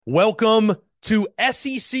Welcome to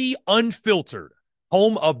SEC Unfiltered,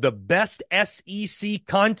 home of the best SEC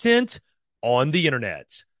content on the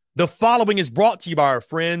internet. The following is brought to you by our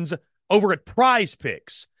friends over at Prize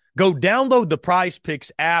Picks. Go download the Prize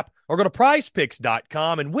Picks app or go to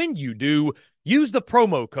prizepicks.com, and when you do, use the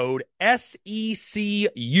promo code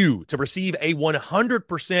SECU to receive a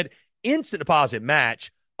 100% instant deposit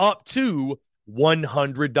match up to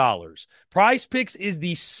 $100. Prize Picks is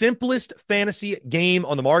the simplest fantasy game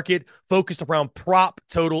on the market, focused around prop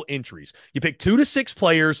total entries. You pick 2 to 6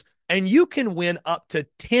 players, and you can win up to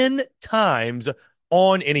 10 times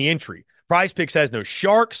on any entry. Prize Picks has no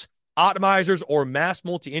sharks, optimizers, or mass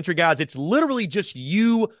multi-entry guides. It's literally just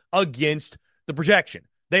you against the projection.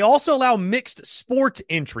 They also allow mixed sport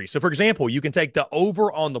entry. So, for example, you can take the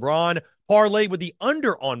over on LeBron, parlay with the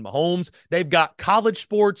under on Mahomes. They've got college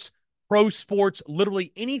sports, pro sports,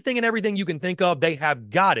 literally anything and everything you can think of, they have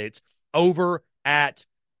got it over at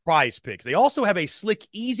Prize Picks. They also have a slick,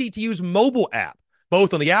 easy-to-use mobile app,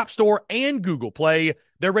 both on the App Store and Google Play.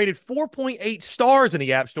 They're rated 4.8 stars in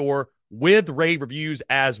the App Store with rave reviews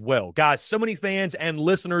as well. Guys, so many fans and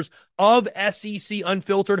listeners of SEC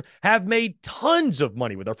Unfiltered have made tons of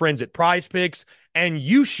money with our friends at Prize Picks, and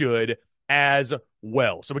you should as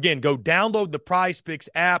well. So again, go download the Prize Picks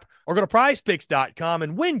app or go to prizepicks.com,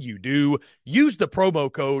 and when you do, use the promo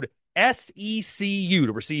code SECU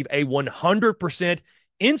to receive a 100%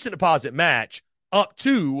 instant deposit match up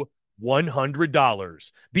to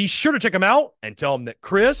 $100. Be sure to check them out and tell them that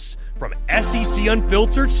Chris from SEC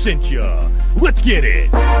Unfiltered sent you. Let's get it.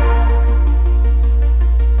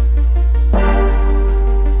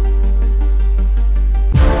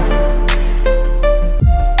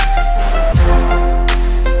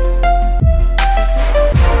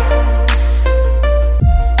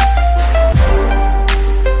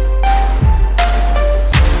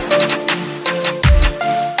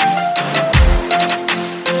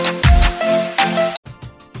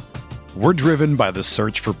 We're driven by the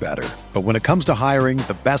search for better. But when it comes to hiring,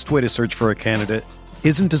 the best way to search for a candidate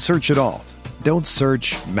isn't to search at all. Don't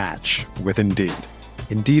search, match with Indeed.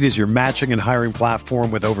 Indeed is your matching and hiring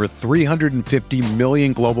platform with over 350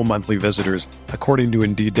 million global monthly visitors, according to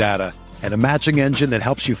Indeed data, and a matching engine that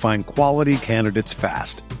helps you find quality candidates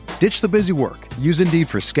fast. Ditch the busy work. Use Indeed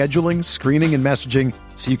for scheduling, screening, and messaging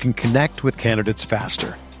so you can connect with candidates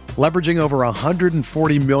faster. Leveraging over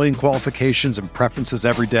 140 million qualifications and preferences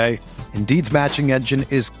every day, Indeed's matching engine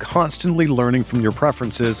is constantly learning from your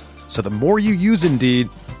preferences, so the more you use Indeed,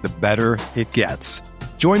 the better it gets.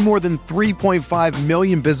 Join more than 3.5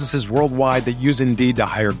 million businesses worldwide that use Indeed to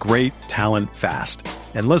hire great talent fast.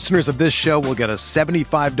 And listeners of this show will get a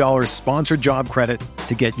 $75 sponsored job credit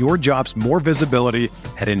to get your jobs more visibility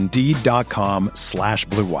at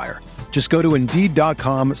Indeed.com/Blue Wire. Just go to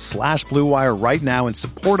Indeed.com/Blue Wire right now and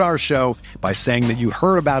support our show by saying that you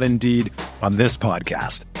heard about Indeed on this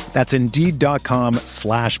podcast. That's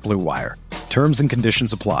Indeed.com/Blue Wire. Terms and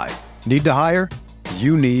conditions apply. Need to hire?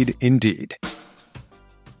 You need Indeed.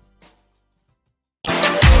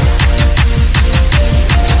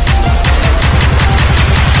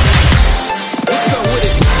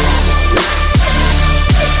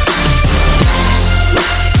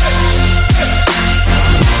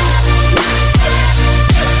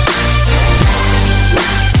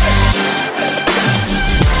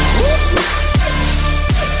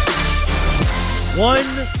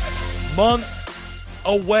 Month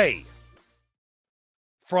away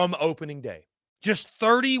from opening day. Just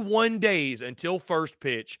 31 days until first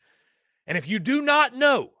pitch. And if you do not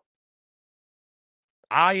know,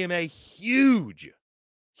 I am a huge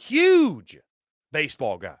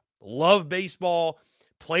baseball guy. Love baseball.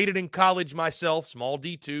 Played it in college myself. Small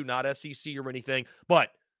D2, not SEC or anything.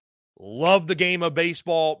 But love the game of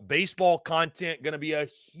baseball. Baseball content going to be a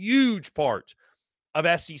huge part of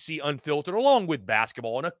SEC Unfiltered, along with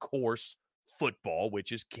basketball and, of course, football,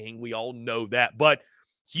 which is king. We all know that. But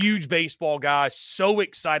huge baseball guy, so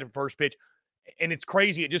excited for first pitch. And it's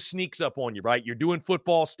crazy. It just sneaks up on you, right? You're doing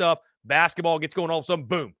football stuff. Basketball gets going, all of a sudden,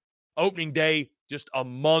 boom. Opening day, just a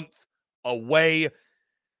month away.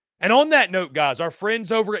 And on that note, guys, our friends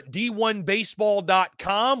over at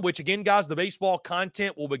D1Baseball.com, which, again, guys, the baseball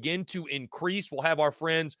content will begin to increase. We'll have our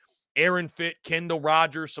friends Aaron Fitt, Kendall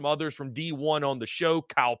Rogers, some others from D1 on the show,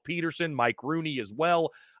 Kyle Peterson, Mike Rooney as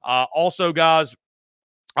well. Also, guys,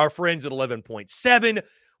 our friends at 11.7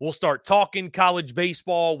 will start talking college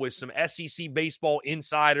baseball with some SEC baseball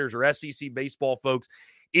insiders or SEC baseball folks,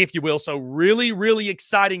 if you will. So really, really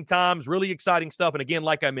exciting times, really exciting stuff. And again,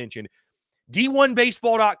 like I mentioned,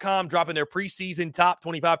 D1Baseball.com dropping their preseason top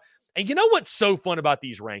 25. And you know what's so fun about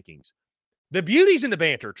these rankings? The beauty's in the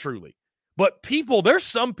banter, truly. But there's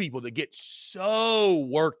some people that get so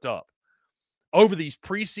worked up over these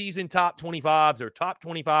preseason top 25s or top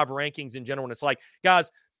 25 rankings in general. And it's like, guys,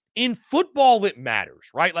 in football, it matters,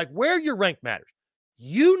 right? Like where you're ranked matters.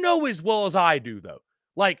 You know as well as I do, though.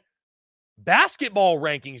 Like basketball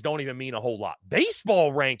rankings don't even mean a whole lot.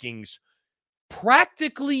 Baseball rankings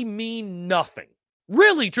practically mean nothing.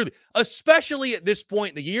 Really, truly, especially at this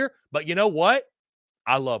point in the year. But you know what?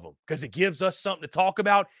 I love them because it gives us something to talk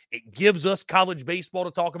about. It gives us college baseball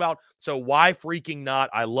to talk about. So why freaking not?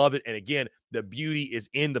 I love it. And again, the beauty is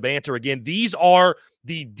in the banter. Again, these are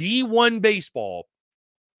the D1 baseball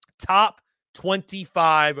top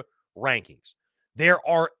 25 rankings. There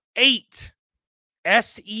are 8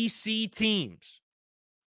 SEC teams.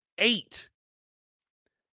 8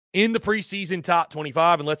 in the preseason top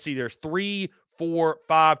 25. And let's see, there's 3, 4,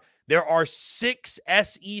 5. There are 6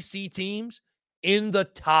 SEC teams in the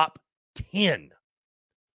top 10.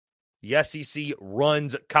 The SEC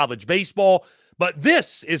runs college baseball, but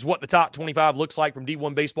this is what the top 25 looks like from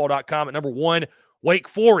D1Baseball.com. At number 1, Wake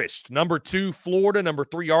Forest. Number 2, Florida. Number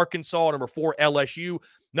 3, Arkansas. Number 4, LSU.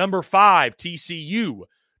 Number 5, TCU.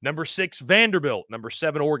 Number 6, Vanderbilt. Number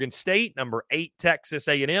 7, Oregon State. Number 8, Texas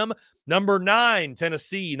A&M. Number 9,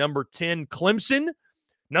 Tennessee. Number 10, Clemson.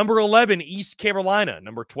 Number 11, East Carolina.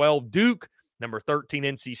 Number 12, Duke. Number 13,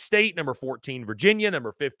 NC State. Number 14, Virginia.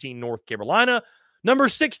 Number 15, North Carolina. Number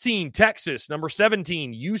 16, Texas. Number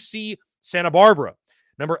 17, UC Santa Barbara.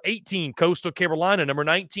 Number 18, Coastal Carolina. Number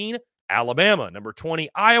 19, Alabama. Number 20,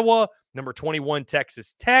 Iowa. Number 21,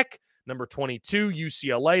 Texas Tech. Number 22,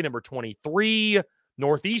 UCLA. Number 23,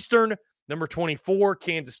 Northeastern. Number 24,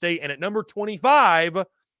 Kansas State. And at number 25,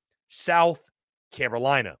 South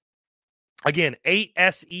Carolina. Again, 8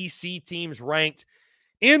 SEC teams ranked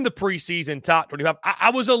in the preseason top 25.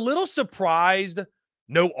 I was a little surprised.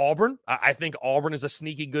 No Auburn. I think Auburn is a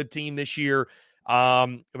sneaky good team this year. But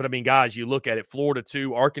I mean, guys, you look at it, Florida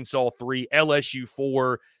 2, Arkansas 3, LSU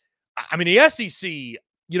 4. I mean, the SEC, you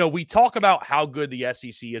know, we talk about how good the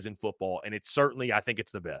SEC is in football, and it's certainly, I think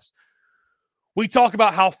it's the best. We talk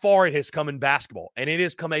about how far it has come in basketball, and it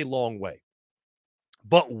has come a long way.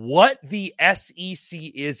 But what the SEC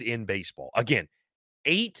is in baseball, again,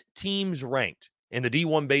 8 teams ranked in the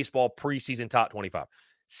D1 baseball preseason top 25.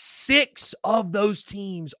 6 of those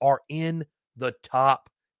teams are in the top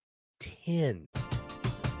 10.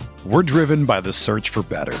 We're driven by the search for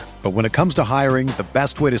better. But when it comes to hiring, the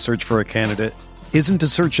best way to search for a candidate isn't to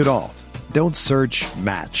search at all. Don't search,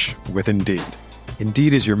 match with Indeed.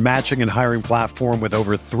 Indeed is your matching and hiring platform with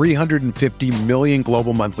over 350 million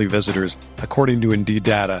global monthly visitors, according to Indeed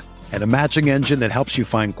data, and a matching engine that helps you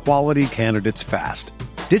find quality candidates fast.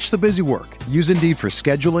 Ditch the busy work. Use Indeed for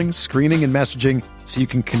scheduling, screening, and messaging so you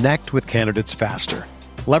can connect with candidates faster.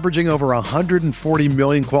 Leveraging over 140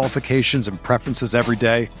 million qualifications and preferences every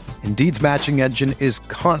day, Indeed's matching engine is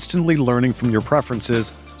constantly learning from your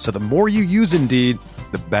preferences, so the more you use Indeed,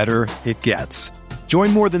 the better it gets.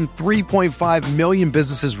 Join more than 3.5 million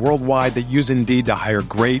businesses worldwide that use Indeed to hire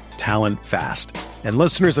great talent fast. And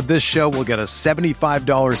listeners of this show will get a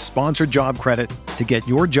 $75 sponsored job credit to get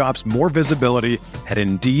your jobs more visibility at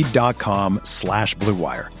Indeed.com/Blue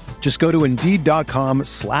Wire. Just go to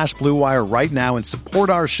Indeed.com/Blue Wire right now and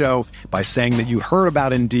support our show by saying that you heard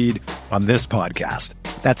about Indeed on this podcast.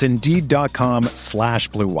 That's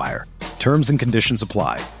Indeed.com/Blue Wire. Terms and conditions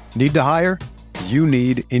apply. Need to hire? You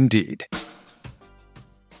need Indeed.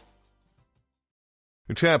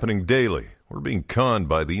 It's happening daily. We're being conned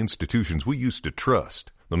by the institutions we used to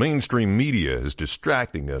trust. The mainstream media is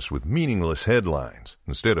distracting us with meaningless headlines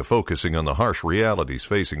instead of focusing on the harsh realities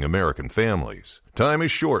facing American families. Time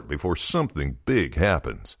is short before something big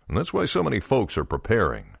happens, and that's why so many folks are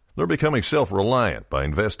preparing. They're becoming self-reliant by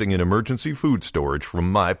investing in emergency food storage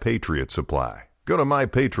from My Patriot Supply. Go to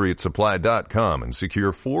MyPatriotSupply.com and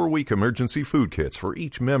secure 4-week emergency food kits for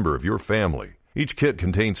each member of your family. Each kit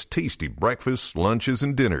contains tasty breakfasts, lunches,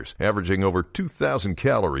 and dinners, averaging over 2,000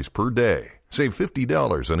 calories per day. Save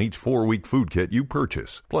 $50 on each 4-week food kit you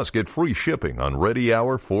purchase. Plus, get free shipping on Ready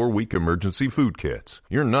Hour 4-week emergency food kits.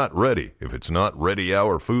 You're not ready if it's not Ready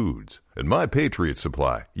Hour foods. At My Patriot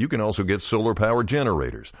Supply, you can also get solar power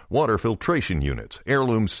generators, water filtration units,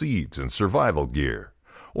 heirloom seeds, and survival gear.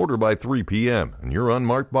 Order by 3 p.m. and your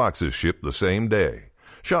unmarked boxes ship the same day.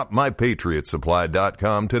 Shop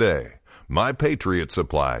MyPatriotSupply.com today.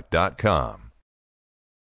 MyPatriotSupply.com.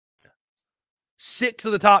 6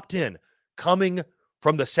 of the top 10 coming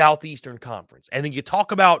from the Southeastern Conference. And then you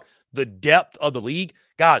talk about the depth of the league.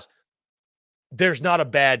 Guys, there's not a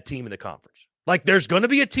bad team in the conference. Like, there's going to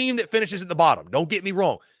be a team that finishes at the bottom. Don't get me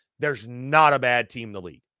wrong. There's not a bad team in the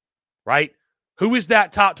league, right? Who is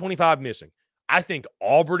that top 25 missing? I think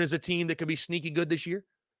Auburn is a team that could be sneaky good this year.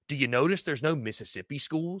 Do you notice there's no Mississippi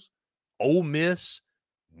schools? Ole Miss,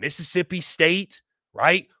 Mississippi State,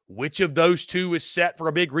 right? Which of those two is set for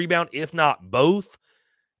a big rebound, if not both?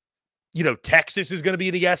 Texas is going to be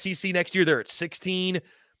in the SEC next year. They're at 16.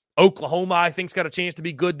 Oklahoma, I think, has got a chance to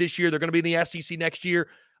be good this year. They're going to be in the SEC next year.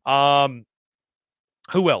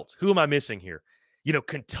 Who else? Who am I missing here?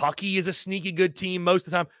 Kentucky is a sneaky good team most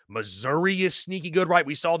of the time. Missouri is sneaky good, right?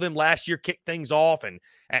 We saw them last year kick things off and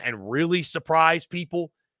really surprise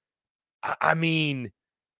people. I mean,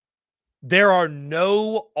 there are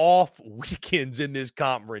no off weekends in this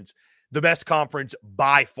conference, the best conference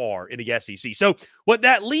by far in the SEC. So what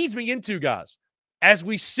that leads me into, guys, as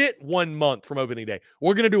we sit 1 month from opening day,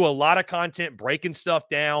 we're going to do a lot of content, breaking stuff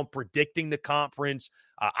down, predicting the conference.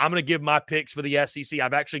 I'm going to give my picks for the SEC.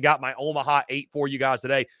 I've actually got my Omaha 8 for you guys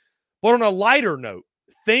today. But on a lighter note,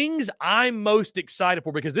 things I'm most excited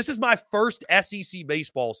for, because this is my first SEC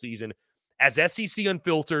baseball season as SEC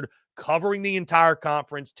Unfiltered, covering the entire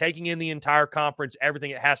conference, taking in the entire conference,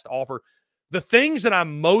 everything it has to offer. The things that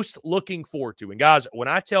I'm most looking forward to, and guys, when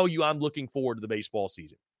I tell you I'm looking forward to the baseball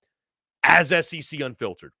season, as SEC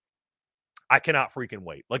Unfiltered, I cannot freaking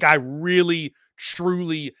wait. Like, I really,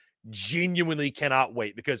 truly, genuinely cannot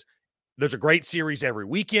wait, because there's a great series every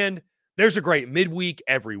weekend. There's a great midweek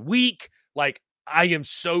every week. Like, I am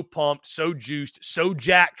so pumped, so juiced, so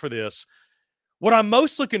jacked for this. What I'm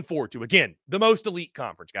most looking forward to, again, the most elite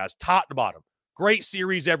conference, guys, top to bottom. Great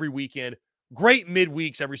series every weekend. Great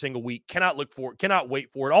midweeks every single week. Cannot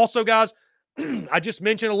wait for it. Also, guys, I just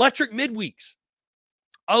mentioned electric midweeks.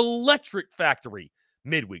 Electric factory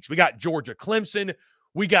midweeks. We got Georgia, Clemson.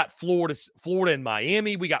 We got Florida and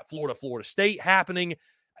Miami. We got Florida State happening.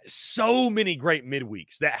 So many great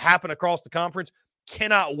midweeks that happen across the conference.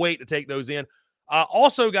 Cannot wait to take those in.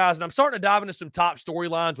 Also, guys, and I'm starting to dive into some top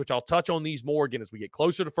storylines, which I'll touch on these more again as we get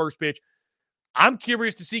closer to first pitch. I'm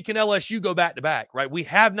curious to see, can LSU go back-to-back, right? We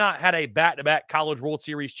have not had a back-to-back College World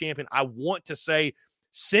Series champion, I want to say,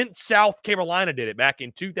 since South Carolina did it back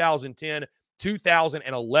in 2010,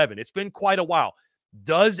 2011. It's been quite a while.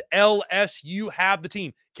 Does LSU have the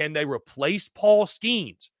team? Can they replace Paul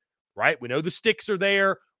Skeens, right? We know the sticks are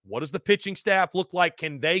there. What does the pitching staff look like?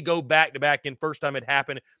 Can they go back-to-back in first time it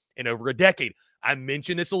happened in over a decade? I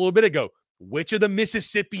mentioned this a little bit ago. Which of the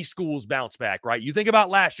Mississippi schools bounce back, right? You think about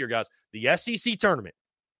last year, guys, the SEC tournament.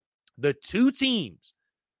 The two teams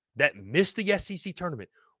that missed the SEC tournament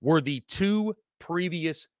were the two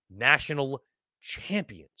previous national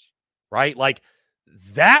champions, right? Like,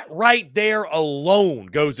 that right there alone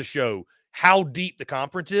goes to show how deep the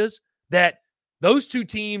conference is, that those two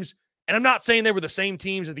teams, and I'm not saying they were the same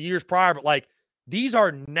teams as the years prior, but like, these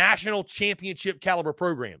are national championship caliber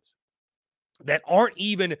programs that aren't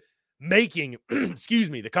even making,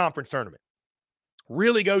 the conference tournament.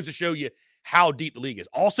 Really goes to show you how deep the league is.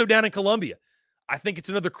 Also down in Columbia, I think it's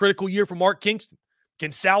another critical year for Mark Kingston. Can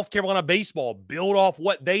South Carolina baseball build off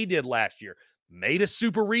what they did last year? Made a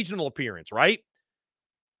super regional appearance, right?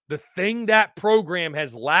 The thing that program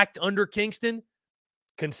has lacked under Kingston,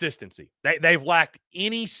 consistency. They've lacked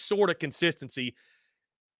any sort of consistency.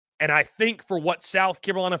 And I think for what South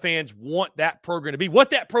Carolina fans want that program to be, what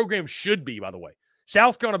that program should be, by the way,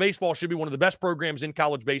 South Carolina baseball should be one of the best programs in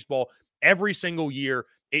college baseball every single year.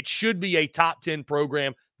 It should be a top 10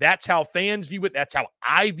 program. That's how fans view it. That's how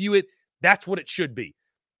I view it. That's what it should be.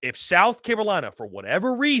 If South Carolina, for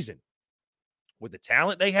whatever reason, with the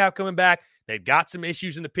talent they have coming back, they've got some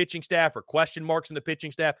issues in the pitching staff or question marks in the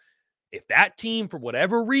pitching staff. If that team, for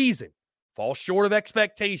whatever reason, falls short of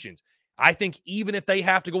expectations, I think even if they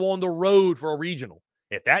have to go on the road for a regional,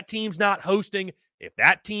 if that team's not hosting, if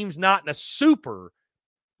that team's not in a super,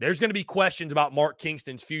 there's going to be questions about Mark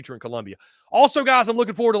Kingston's future in Columbia. Also, guys, I'm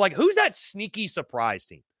looking forward to, like, who's that sneaky surprise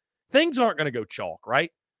team? Things aren't going to go chalk,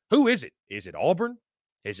 right? Who is it? Is it Auburn?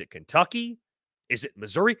 Is it Kentucky? Is it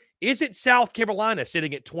Missouri? Is it South Carolina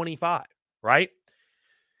sitting at 25, right?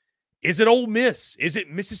 Is it Ole Miss? Is it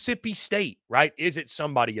Mississippi State, right? Is it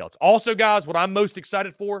somebody else? Also, guys, what I'm most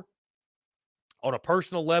excited for on a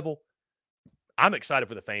personal level, I'm excited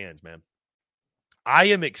for the fans, man. I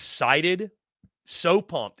am excited, so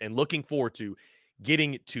pumped, and looking forward to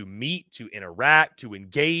getting to meet, to interact, to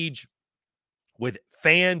engage with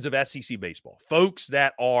fans of SEC baseball, folks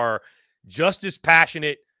that are just as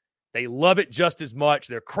passionate. They love it just as much.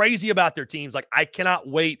 They're crazy about their teams. Like, I cannot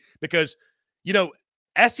wait because,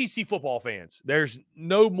 SEC football fans, there's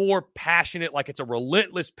no more passionate, like, it's a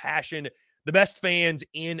relentless passion. The best fans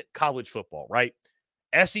in college football, right?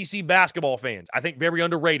 SEC basketball fans, I think very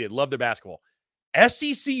underrated. Love their basketball.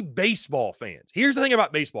 SEC baseball fans. Here's the thing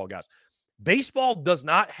about baseball, guys. Baseball does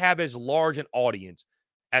not have as large an audience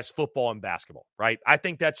as football and basketball, right? I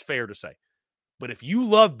think that's fair to say. But if you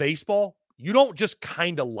love baseball, you don't just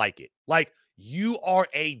kind of like it. Like, you are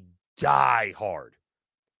a diehard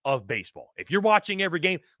of baseball. If you're watching every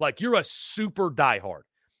game, like, you're a super diehard.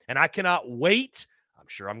 And I cannot wait. I'm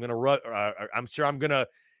sure I'm gonna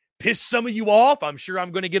piss some of you off. I'm sure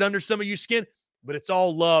I'm gonna get under some of your skin. But it's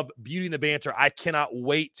all love, beauty, and the banter. I cannot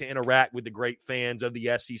wait to interact with the great fans of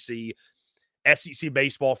the SEC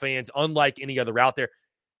baseball fans, unlike any other out there.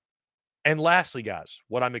 And lastly, guys,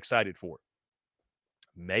 what I'm excited for.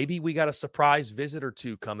 Maybe we got a surprise visit or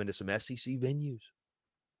two coming to some SEC venues.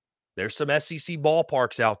 There's some SEC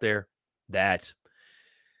ballparks out there that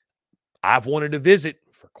I've wanted to visit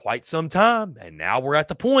for quite some time. And now we're at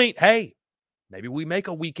the point, hey, maybe we make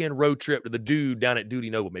a weekend road trip to the dude down at Duty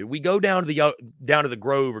Noble. Maybe we go down to the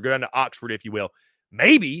Grove or go down to Oxford, if you will.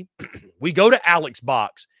 Maybe we go to Alex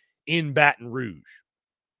Box in Baton Rouge.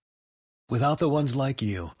 Without the ones like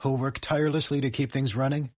you, who work tirelessly to keep things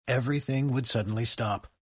running, everything would suddenly stop.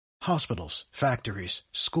 Hospitals, factories,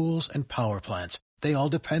 schools, and power plants, they all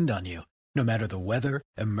depend on you. No matter the weather,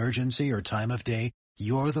 emergency, or time of day,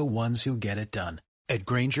 you're the ones who get it done. At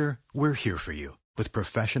Grainger, we're here for you with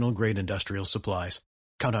professional-grade industrial supplies.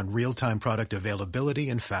 Count on real-time product availability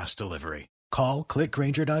and fast delivery. Call,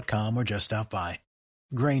 clickgrainger.com, or just stop by.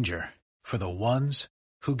 Grainger, for the ones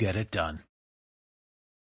who get it done.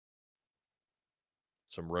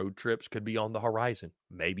 Some road trips could be on the horizon.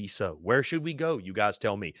 Maybe so. Where should we go? You guys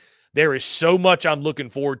tell me. There is so much I'm looking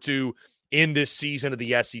forward to in this season of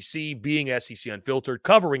the SEC, being SEC Unfiltered,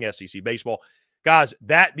 covering SEC baseball. Guys,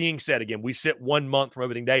 that being said, again, we sit 1 month from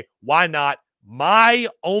opening day. Why not my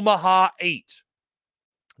Omaha 8?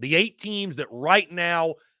 The 8 teams that right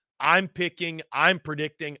now I'm picking, I'm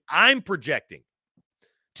predicting, I'm projecting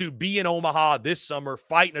to be in Omaha this summer,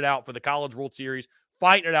 fighting it out for the College World Series,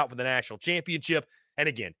 fighting it out for the national championship. And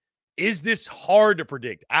again, is this hard to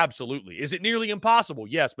predict? Absolutely. Is it nearly impossible?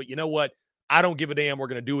 Yes, but you know what? I don't give a damn. We're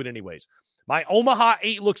going to do it anyways. My Omaha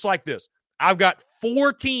 8 looks like this. I've got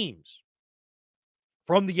 4 teams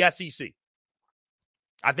from the SEC.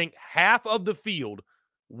 I think half of the field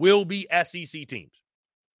will be SEC teams.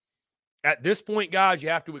 At this point, guys, you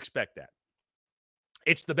have to expect that.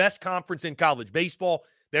 It's the best conference in college baseball.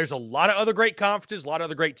 There's a lot of other great conferences, a lot of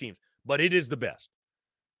other great teams, but it is the best.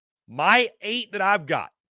 My 8 that I've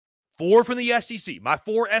got, 4 from the SEC, my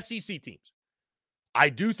 4 SEC teams. I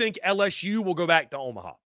do think LSU will go back to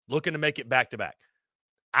Omaha, looking to make it back-to-back.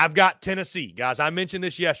 I've got Tennessee. Guys, I mentioned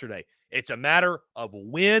this yesterday. It's a matter of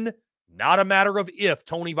when, not a matter of if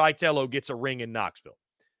Tony Vitello gets a ring in Knoxville.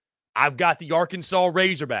 I've got the Arkansas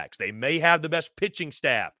Razorbacks. They may have the best pitching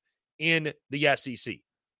staff in the SEC.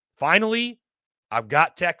 Finally, I've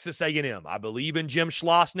got Texas A&M. I believe in Jim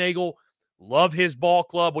Schlossnagle. Love his ball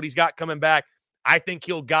club, what he's got coming back. I think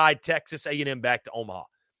he'll guide Texas A&M back to Omaha.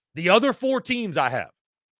 The other 4 teams I have,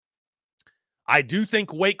 I do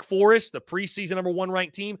think Wake Forest, the preseason number 1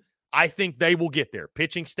 ranked team, I think they will get there.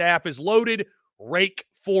 Pitching staff is loaded. Wake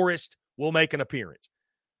Forest will make an appearance.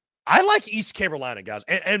 I like East Carolina, guys.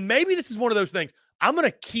 And maybe this is one of those things. I'm going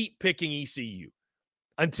to keep picking ECU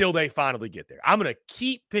until they finally get there. I'm going to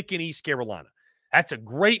keep picking East Carolina. That's a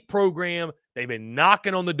great program. They've been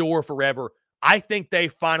knocking on the door forever. I think they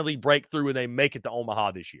finally break through and they make it to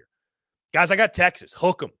Omaha this year. Guys, I got Texas.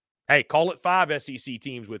 Hook them. Hey, call it 5 SEC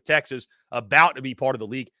teams with Texas about to be part of the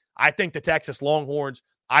league. I think the Texas Longhorns,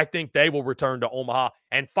 I think they will return to Omaha.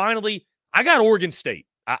 And finally, I got Oregon State.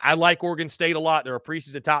 I like Oregon State a lot. They're a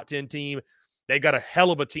preseason top 10 team. They got a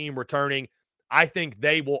hell of a team returning. I think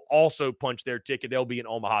they will also punch their ticket. They'll be in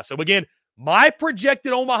Omaha. So again, my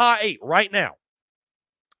projected Omaha 8 right now,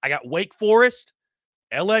 I got Wake Forest,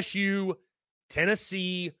 LSU,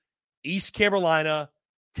 Tennessee, East Carolina,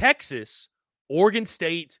 Texas, Oregon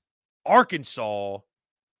State, Arkansas,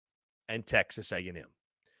 and Texas A&M.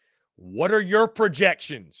 What are your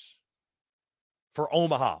projections for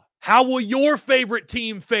Omaha? How will your favorite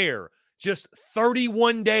team fare just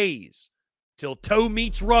 31 days till toe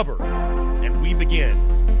meets rubber and we begin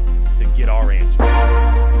to get our answer?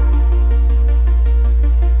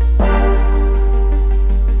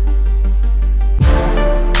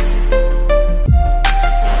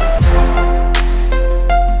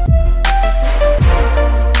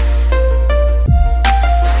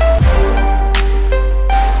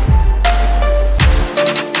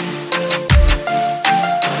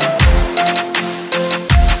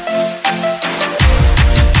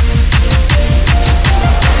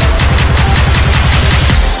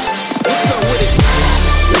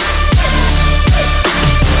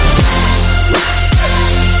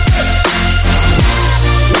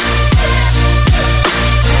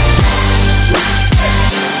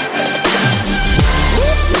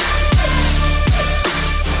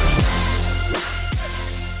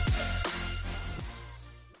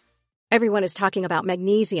 Everyone is talking about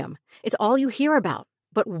magnesium. It's all you hear about.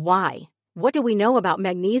 But why? What do we know about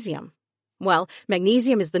magnesium? Well,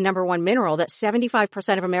 magnesium is the number one mineral that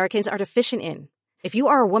 75% of Americans are deficient in. If you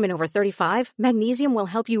are a woman over 35, magnesium will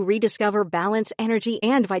help you rediscover balance, energy,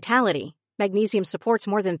 and vitality. Magnesium supports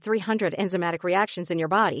more than 300 enzymatic reactions in your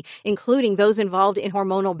body, including those involved in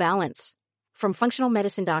hormonal balance. From functional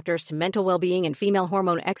medicine doctors to mental well-being and female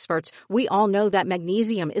hormone experts, we all know that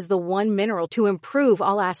magnesium is the one mineral to improve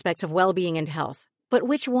all aspects of well-being and health. But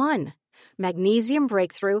which one? Magnesium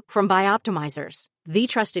Breakthrough from Bioptimizers, the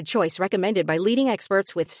trusted choice recommended by leading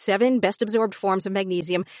experts with 7 best-absorbed forms of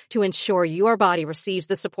magnesium to ensure your body receives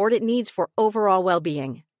the support it needs for overall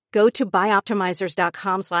well-being. Go to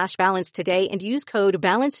bioptimizers.com/balance today and use code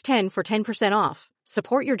BALANCE10 for 10% off.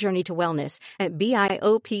 Support your journey to wellness at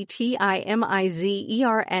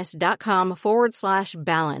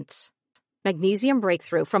bioptimizers.com/balance. Magnesium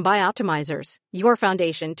Breakthrough from Bioptimizers, your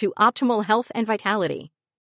foundation to optimal health and vitality.